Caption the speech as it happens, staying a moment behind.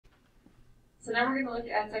So now we're going to look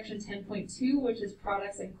at section 10.2, which is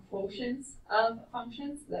products and quotients of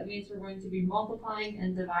functions. That means we're going to be multiplying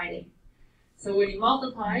and dividing. So when you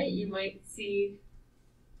multiply, you might see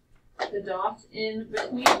the dot in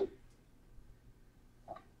between,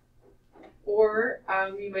 or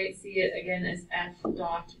you might see it again as f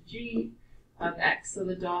dot g of x. So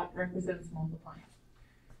the dot represents multiplying.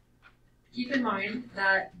 Keep in mind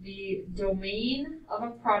that the domain of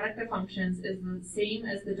a product of functions is the same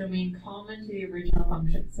as the domain common to the original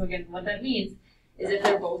function. So again, what that means is if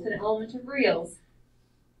they're both an element of reals,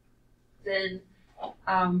 then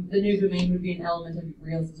the new domain would be an element of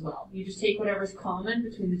reals as well. You just take whatever's common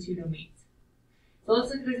between the two domains. So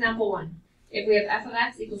let's look at example 1. If we have f of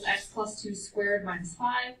x equals x plus 2 squared minus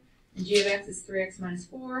 5, and g of x is 3x minus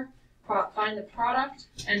 4, find the product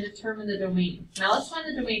and determine the domain. Now let's find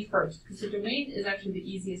the domain first, because the domain is actually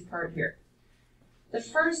the easiest part here. The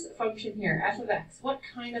first function here, f of x, what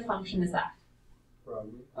kind of function is that?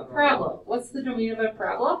 A parabola. What's the domain of a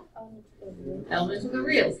parabola? Element of the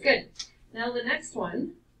reals. Good. Now the next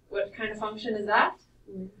one, what kind of function is that?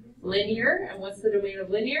 Linear. And what's the domain of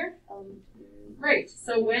linear? Right.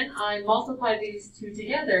 So when I multiply these two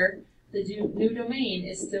together, the new domain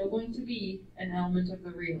is still going to be an element of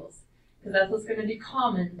the reals, because that's what's going to be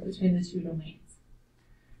common between the two domains.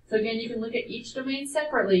 So again, you can look at each domain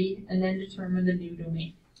separately and then determine the new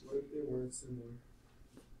domain. What if they weren't similar?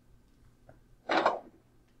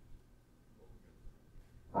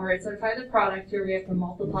 Alright, so to find the product here, we have to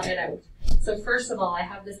multiply it out. So first of all, I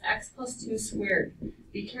have this x plus 2 squared.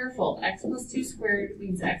 Be careful, x plus 2 squared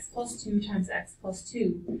means x plus 2 times x plus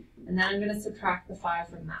 2. And then I'm going to subtract the 5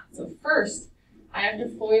 from that. So first, I have to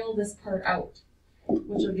FOIL this part out,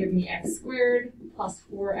 which will give me x squared plus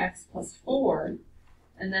 4x plus 4.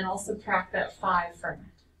 And then I'll subtract that 5 from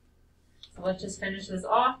it. So let's just finish this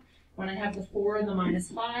off. When I have the 4 and the minus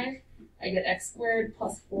 5, I get x squared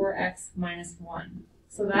plus 4x minus 1.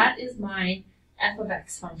 So that is my f of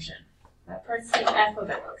x function. That part's the f of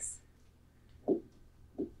x.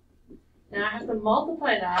 Now I have to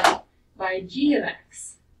multiply that by g of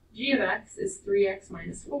x. G of x is 3x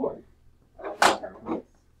minus 4.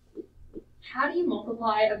 How do you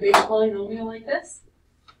multiply a big polynomial like this?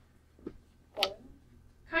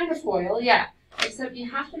 Kind of FOIL, yeah. Except you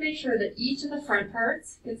have to make sure that each of the front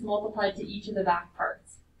parts gets multiplied to each of the back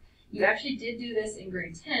parts. You actually did do this in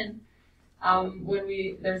grade 10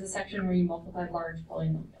 when there's a section where you multiply large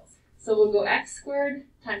polynomials. So we'll go x squared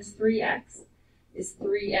times 3x is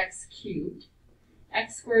 3x cubed.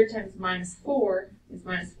 X squared times minus 4 is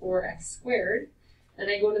minus 4x squared. Then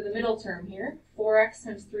I go to the middle term here. 4x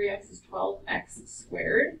times 3x is 12x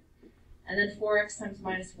squared. And then 4x times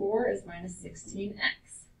minus 4 is minus 16x.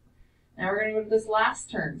 Now we're going to go to this last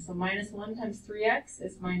term. So minus 1 times 3x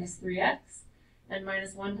is minus 3x. And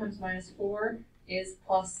minus 1 times minus 4 is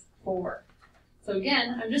plus 4. So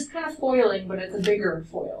again, I'm just kind of foiling, but it's a bigger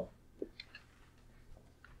foil.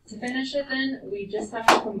 To finish it then, we just have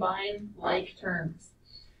to combine like terms.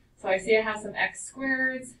 So I see I have some x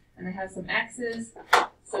squareds, and I have some x's.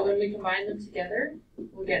 So when we combine them together,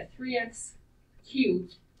 we'll get 3x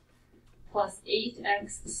cubed plus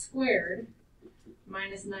 8x squared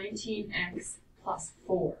minus 19x plus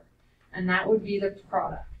 4. And that would be the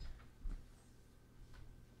product.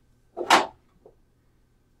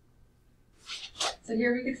 So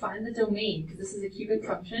here we could find the domain, because this is a cubic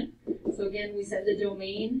function. So again, we said the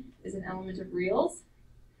domain is an element of reals.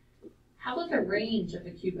 How about the range of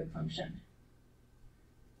a cubic function?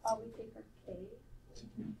 We take our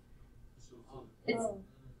k.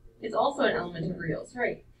 It's also an element of reals,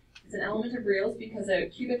 right? It's an element of reals because a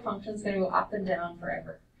cubic function is going to go up and down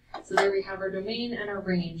forever. So there we have our domain and our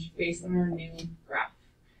range based on our new graph.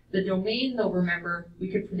 The domain, though, remember, we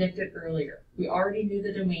could predict it earlier. We already knew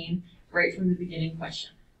the domain right from the beginning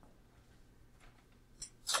question.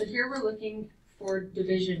 So here we're looking for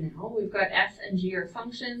division now. We've got f and g are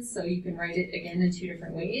functions, so you can write it again in two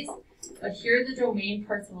different ways. But here the domain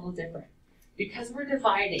part's a little different. Because we're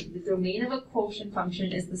dividing, the domain of a quotient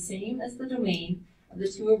function is the same as the domain of the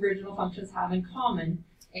two original functions have in common,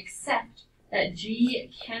 except that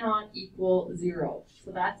g cannot equal 0.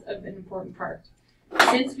 So that's an important part.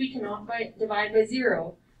 Since we cannot divide by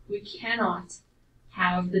 0, we cannot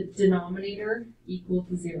have the denominator equal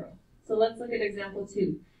to 0. So let's look at example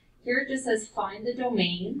 2. Here it just says find the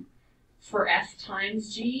domain for f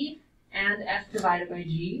times g and f divided by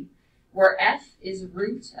g, where f is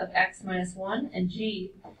root of x minus 1 and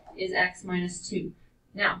g is x minus 2.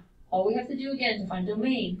 Now, all we have to do again to find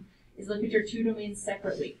domain is look at your two domains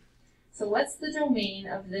separately. So what's the domain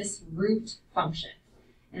of this root function?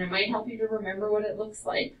 And it might help you to remember what it looks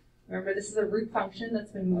like. Remember, this is a root function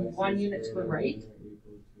that's been moved 1 unit to the right.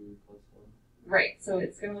 Right, so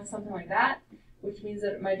it's going to look something like that, which means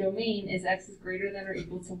that my domain is x is greater than or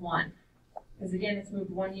equal to 1. Because again, it's moved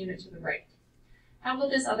 1 unit to the right. How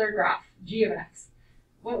about this other graph, g of x?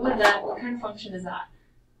 What kind of function is that?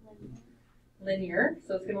 Linear,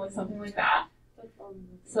 so it's going to look something like that.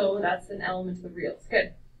 So that's an element of the reals.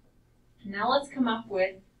 Good. Now let's come up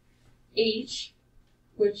with h,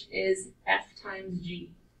 which is f times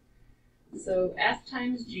g. So f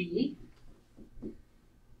times g,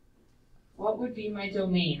 what would be my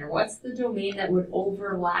domain? Or what's the domain that would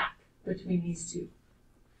overlap between these two?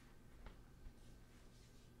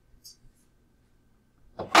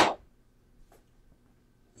 So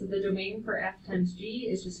the domain for f times g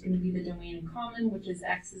is just going to be the domain in common, which is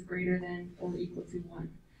x is greater than or equal to 1.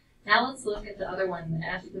 Now let's look at the other one, the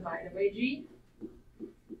f divided by g.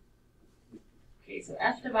 Okay, so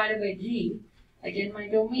f divided by g, again, my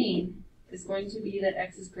domain is going to be that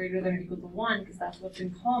x is greater than or equal to 1, because that's what's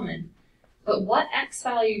in common. But what x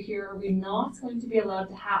value here are we not going to be allowed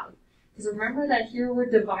to have? Because remember that here we're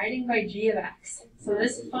dividing by g of x. So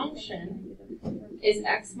this function is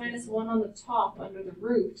x minus 1 on the top under the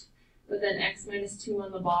root, but then x minus 2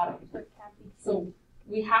 on the bottom. So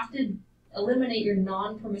we have to eliminate your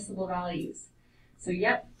non-permissible values. So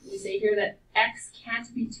yep, we say here that x can't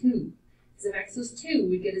be 2. Because if x was 2,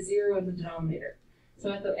 we'd get a 0 in the denominator. So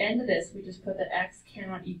at the end of this, we just put that x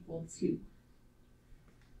cannot equal 2.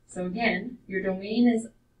 So again, your domain is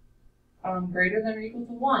greater than or equal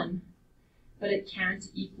to 1, but it can't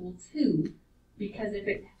equal 2, because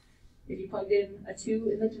if you plugged in a 2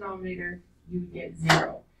 in the denominator, you would get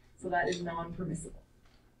 0. So that is non-permissible.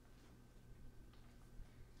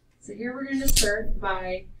 So here we're going to start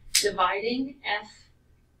by dividing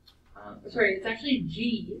it's actually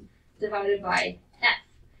g divided by f.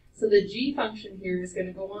 So the g function here is going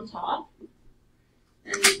to go on top,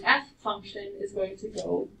 and the f function is going to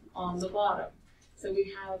go on the bottom. So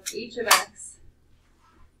we have h of x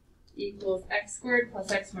equals x squared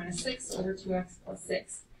plus x minus 6 over 2x plus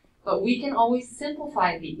 6. But we can always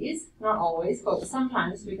simplify these. Not always, but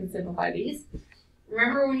sometimes we can simplify these.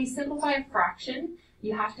 Remember, when you simplify a fraction,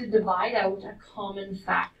 you have to divide out a common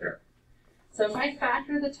factor. So if I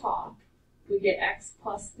factor the top, we get x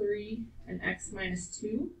plus 3 and x minus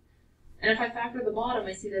 2. And if I factor the bottom,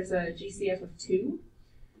 I see there's a GCF of 2.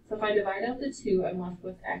 So if I divide out the 2, I'm left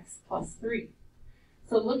with x plus 3.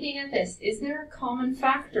 So looking at this, is there a common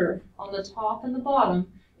factor on the top and the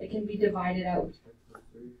bottom that can be divided out?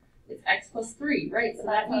 It's x plus 3, right? So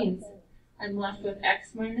that means I'm left with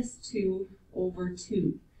x minus 2 over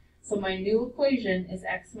 2. So my new equation is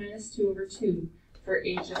x minus 2 over 2 for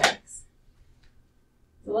h of x.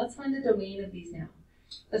 So let's find the domain of these now.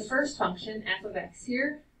 The first function, f of x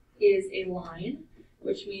here, is a line,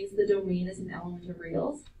 which means the domain is an element of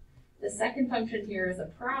reals. The second function here is a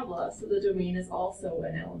parabola, so the domain is also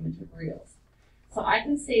an element of reals. So I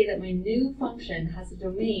can say that my new function has a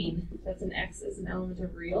domain that's an x as an element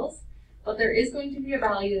of reals, but there is going to be a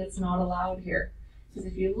value that's not allowed here. Because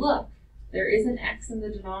if you look, there is an x in the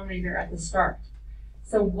denominator at the start.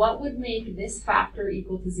 So what would make this factor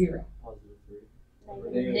equal to 0?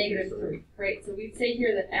 Negative 3, right? So we'd say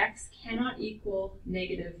here that x cannot equal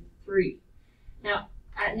negative 3. Now,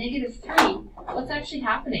 at negative 3, what's actually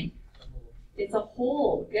happening? It's a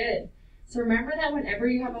whole. Good. So remember that whenever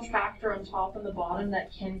you have a factor on top and the bottom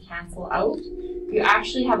that can cancel out, you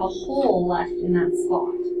actually have a whole left in that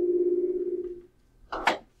spot.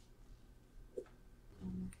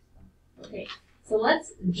 Okay, so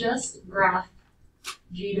let's just graph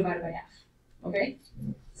g divided by f, okay?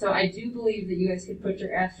 So I do believe that you guys could put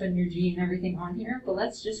your f and your g and everything on here, but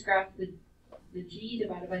let's just graph the g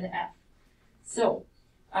divided by the f. So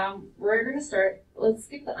we're going to start, let's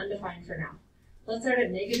skip the undefined for now. Let's start at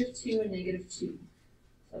negative 2 and negative 2.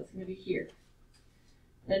 So it's going to be here.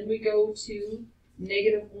 Then we go to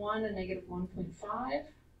negative 1 and negative 1.5.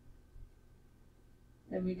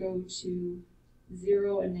 Then we go to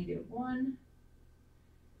 0 and negative 1.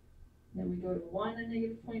 Then we go to 1 and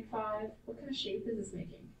negative 0.5. What kind of shape is this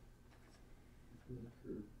making?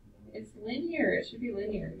 It's linear. It should be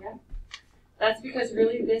linear, yeah? That's because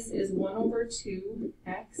really this is 1 over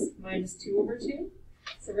 2x minus 2 over 2.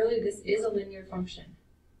 So really this is a linear function.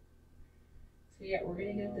 So yeah, we're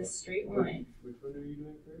going to get this straight line. Which one are you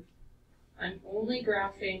doing first? I'm only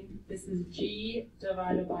graphing, this is g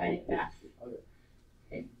divided by f.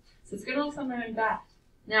 Okay. So it's going to look something like that.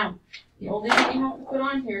 Now, the only thing you have to put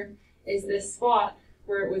on here is this spot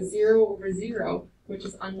where it was 0 over 0, which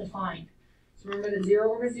is undefined. So remember that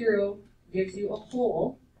 0 over 0 gives you a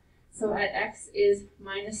whole. So at x is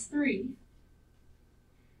minus 3,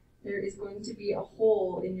 there is going to be a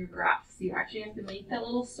hole in your graph. So you actually have to make that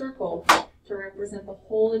little circle to represent the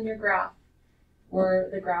hole in your graph where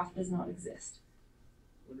the graph does not exist.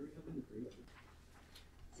 When are we having the grade?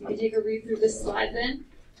 So you can take a read through this slide then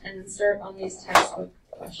and start on these textbook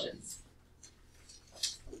questions.